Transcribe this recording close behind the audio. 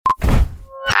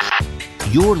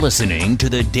You're listening to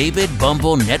the David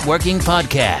Bumble Networking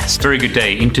Podcast. Very good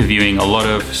day interviewing a lot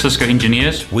of Cisco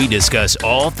engineers. We discuss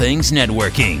all things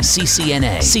networking,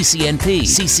 CCNA, CCNP,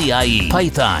 CCIE,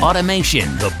 Python,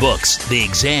 automation, the books, the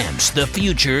exams, the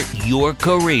future, your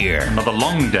career. Another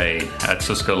long day at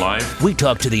Cisco Live. We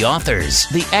talk to the authors,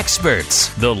 the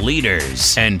experts, the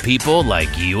leaders, and people like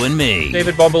you and me.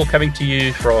 David Bumble coming to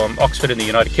you from Oxford in the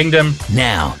United Kingdom.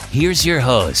 Now, here's your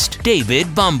host,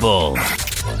 David Bumble.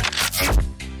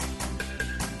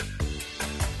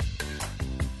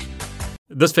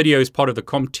 This video is part of the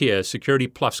CompTIA Security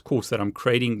Plus course that I'm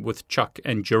creating with Chuck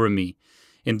and Jeremy.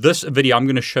 In this video, I'm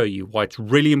going to show you why it's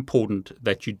really important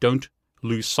that you don't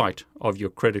lose sight of your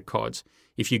credit cards.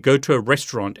 If you go to a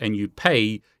restaurant and you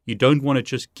pay, you don't want to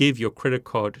just give your credit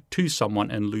card to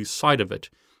someone and lose sight of it.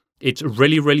 It's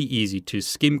really, really easy to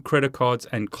skim credit cards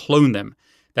and clone them.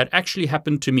 That actually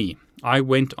happened to me. I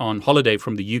went on holiday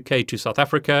from the UK to South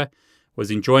Africa,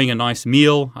 was enjoying a nice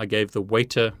meal. I gave the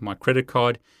waiter my credit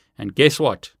card. And guess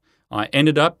what?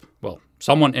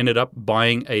 Someone ended up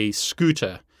buying a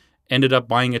scooter, ended up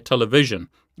buying a television,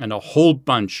 and a whole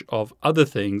bunch of other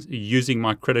things using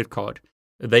my credit card.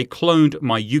 They cloned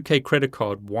my UK credit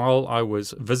card while I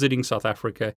was visiting South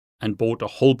Africa and bought a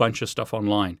whole bunch of stuff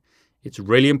online. It's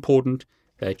really important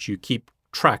that you keep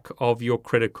track of your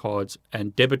credit cards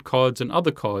and debit cards and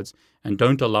other cards and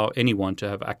don't allow anyone to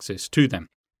have access to them.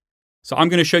 So I'm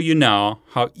going to show you now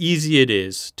how easy it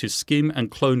is to skim and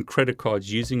clone credit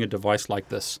cards using a device like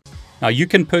this. Now you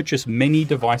can purchase many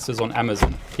devices on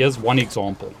Amazon. Here's one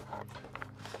example.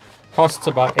 Costs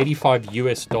about $85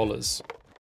 US.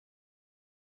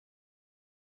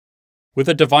 With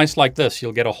a device like this,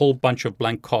 you'll get a whole bunch of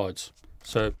blank cards.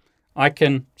 So I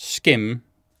can skim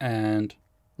and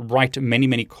write many,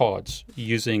 many cards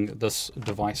using this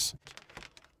device.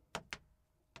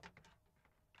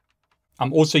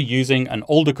 I'm also using an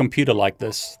older computer like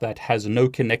this that has no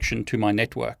connection to my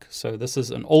network. So this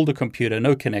is an older computer,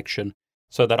 no connection,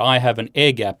 so that I have an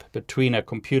air gap between a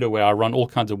computer where I run all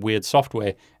kinds of weird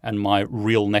software and my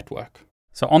real network.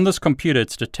 So on this computer,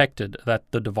 it's detected that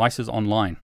the device is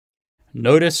online.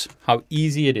 Notice how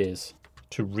easy it is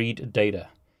to read data.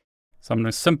 So I'm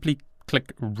going to simply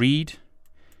click read.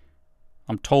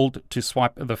 I'm told to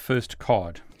swipe the first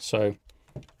card. So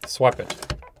swipe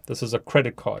it. This is a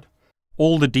credit card.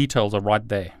 All the details are right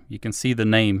there. You can see the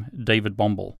name, David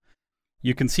Bumble.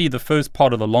 You can see the first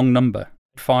part of the long number,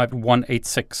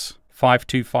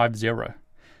 5186-5250.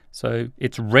 So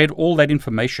it's read all that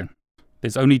information.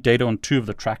 There's only data on 2 of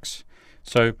the tracks.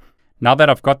 So now that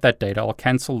I've got that data, I'll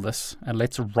cancel this and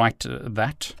let's write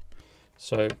that.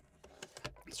 So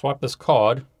swipe this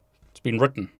card. It's been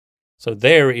written. So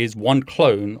there is one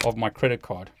clone of my credit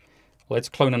card. Let's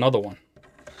clone another one.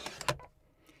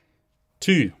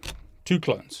 2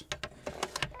 clones.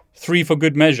 3 for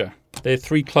good measure. There are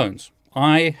 3 clones.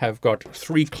 I have got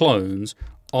 3 clones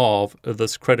of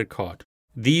this credit card.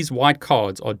 These white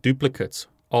cards are duplicates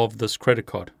of this credit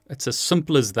card. It's as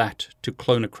simple as that to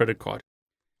clone a credit card.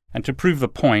 And to prove the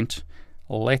point,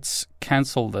 let's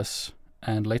cancel this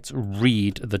and let's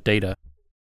read the data.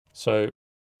 So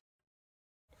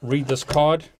read this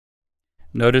card.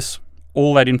 Notice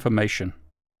all that information.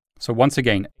 So once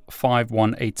again,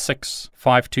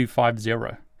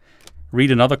 5186-5250.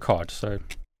 Read another card. So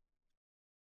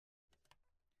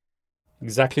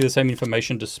exactly the same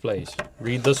information displays.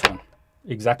 Read this one.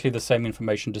 Exactly the same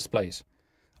information displays.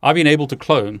 I've been able to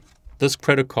clone this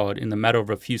credit card in the matter of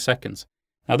a few seconds.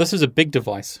 Now this is a big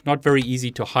device, not very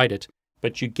easy to hide it,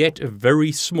 but you get a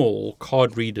very small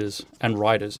card readers and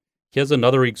writers. Here's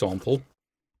another example.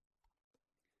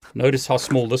 Notice how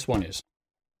small this one is.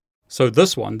 So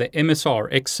this one, the MSR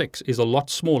X6, is a lot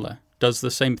smaller, does the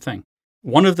same thing.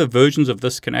 One of the versions of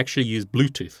this can actually use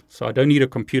Bluetooth. So I don't need a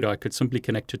computer, I could simply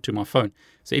connect it to my phone.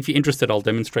 So if you're interested, I'll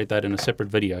demonstrate that in a separate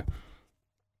video.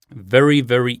 Very,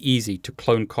 very easy to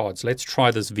clone cards. Let's try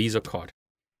this Visa card.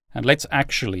 And let's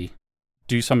actually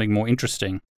do something more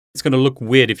interesting. It's going to look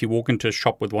weird if you walk into a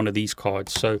shop with one of these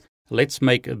cards. So let's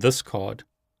make this card,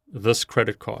 this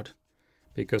credit card,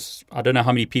 because I don't know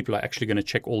how many people are actually going to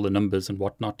check all the numbers and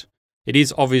whatnot. It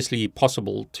is obviously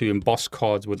possible to emboss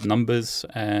cards with numbers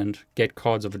and get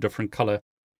cards of a different color.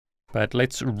 But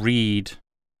let's read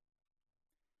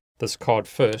this card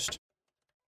first.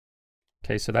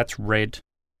 Okay, so that's red.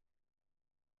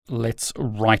 Let's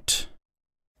write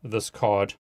this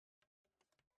card.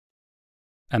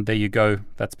 And there you go.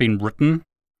 That's been written.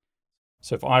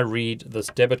 So if I read this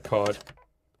debit card,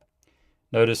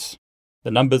 notice the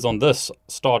numbers on this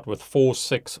start with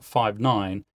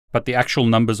 4659. But the actual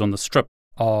numbers on the strip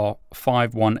are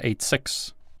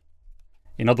 5186.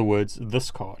 In other words,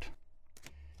 this card.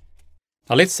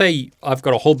 Now, let's say I've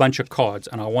got a whole bunch of cards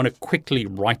and I want to quickly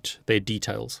write their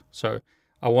details. So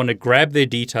I want to grab their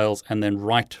details and then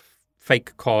write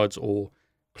fake cards or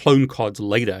clone cards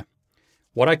later.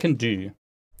 What I can do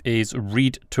is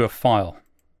read to a file.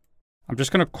 I'm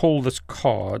just going to call this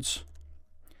cards,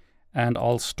 and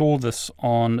I'll store this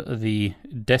on the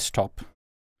desktop.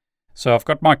 So I've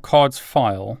got my cards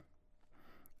file,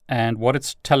 and what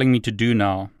it's telling me to do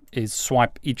now is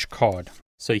swipe each card.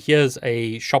 So here's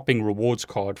a shopping rewards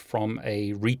card from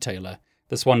a retailer.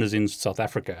 This one is in South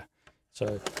Africa.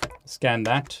 So scan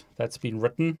that. That's been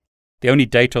written. The only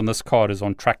date on this card is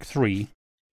on track 3.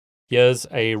 Here's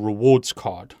a rewards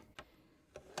card.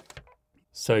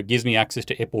 So it gives me access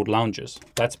to airport lounges.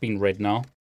 That's been read now.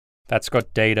 That's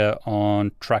got data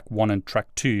on track 1 and track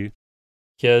 2.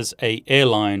 Here's a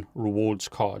airline rewards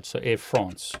card, so Air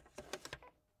France.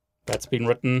 That's been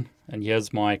written. And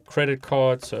here's my credit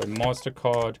card, so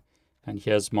MasterCard. And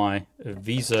here's my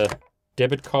Visa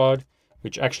debit card,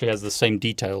 which actually has the same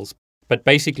details. But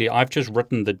basically, I've just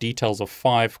written the details of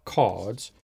 5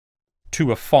 cards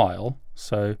to a file.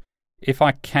 So if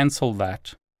I cancel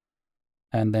that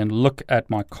and then look at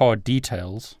my card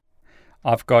details,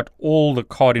 I've got all the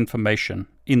card information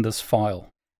in this file.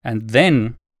 And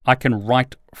then I can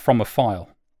write from a file.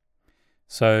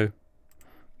 So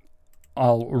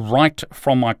I'll write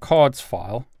from my cards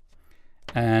file,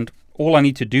 and all I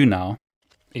need to do now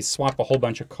is swipe a whole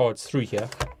bunch of cards through here.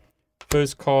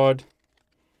 First card,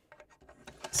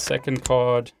 second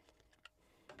card,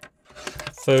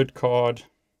 third card,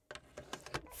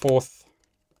 fourth,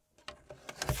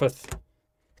 fifth,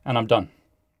 and I'm done.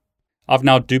 I've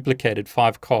now duplicated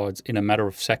 5 cards in a matter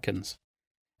of seconds.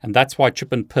 And that's why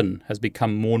chip and pin has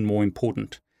become more and more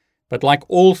important. But like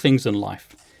all things in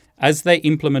life, as they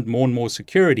implement more and more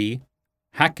security,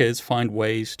 hackers find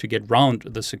ways to get around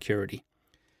the security.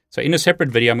 So in a separate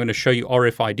video, I'm going to show you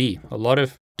RFID. A lot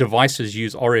of devices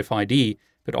use RFID,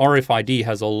 but RFID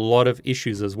has a lot of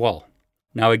issues as well.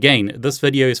 Now again, this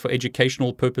video is for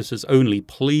educational purposes only.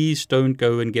 Please don't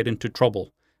go and get into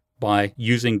trouble by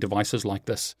using devices like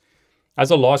this.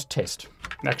 As a last test,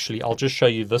 actually, I'll just show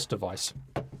you this device.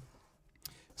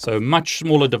 So much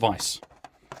smaller device.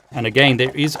 And again,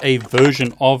 there is a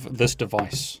version of this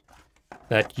device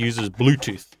that uses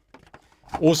Bluetooth.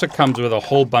 Also comes with a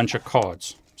whole bunch of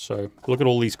cards. So look at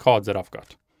all these cards that I've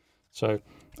got. So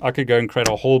I could go and create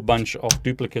a whole bunch of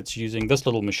duplicates using this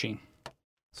little machine.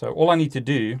 So all I need to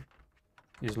do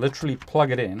is literally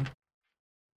plug it in.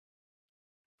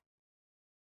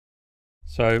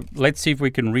 So let's see if we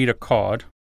can read a card.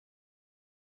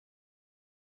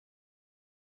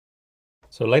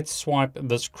 So let's swipe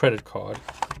this credit card.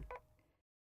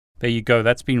 There you go,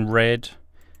 that's been read.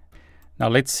 Now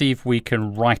let's see if we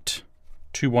can write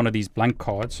to one of these blank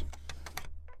cards.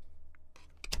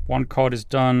 One card is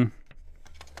done.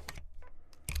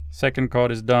 Second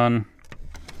card is done.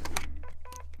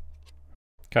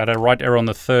 Got a right error on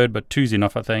the third, but 2's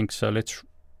enough, I think. So let's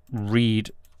read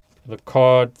the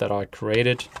card that I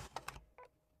created.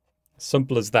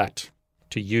 Simple as that,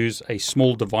 to use a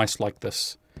small device like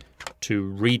this to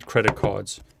read credit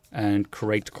cards and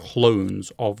create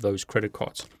clones of those credit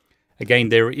cards. Again,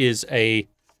 there is a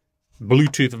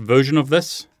Bluetooth version of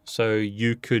this, so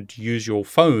you could use your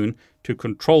phone to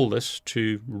control this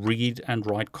to read and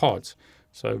write cards.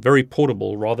 So very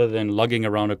portable. Rather than lugging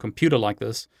around a computer like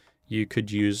this, you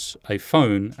could use a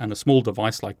phone and a small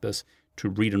device like this to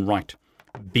read and write.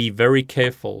 Be very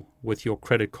careful with your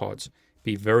credit cards.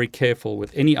 Be very careful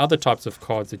with any other types of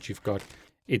cards that you've got.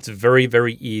 It's very,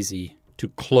 very easy to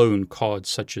clone cards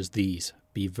such as these.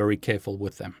 Be very careful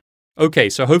with them. Okay,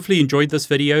 so hopefully you enjoyed this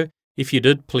video. If you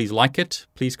did, please like it.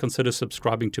 Please consider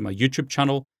subscribing to my YouTube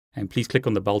channel. And please click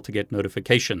on the bell to get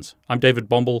notifications. I'm David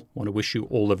Bombal. I want to wish you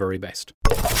all the very best.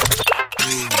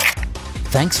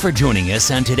 Thanks for joining us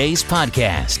on today's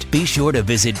podcast. Be sure to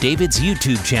visit David's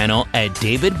YouTube channel at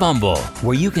David Bumble,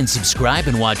 where you can subscribe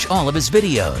and watch all of his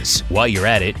videos. While you're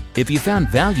at it, if you found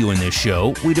value in this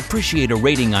show, we'd appreciate a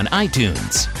rating on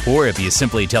iTunes. Or if you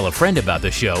simply tell a friend about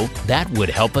the show, that would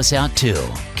help us out too.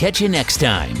 Catch you next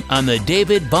time on the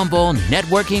David Bumble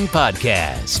Networking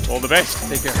Podcast. All the best.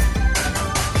 Take care.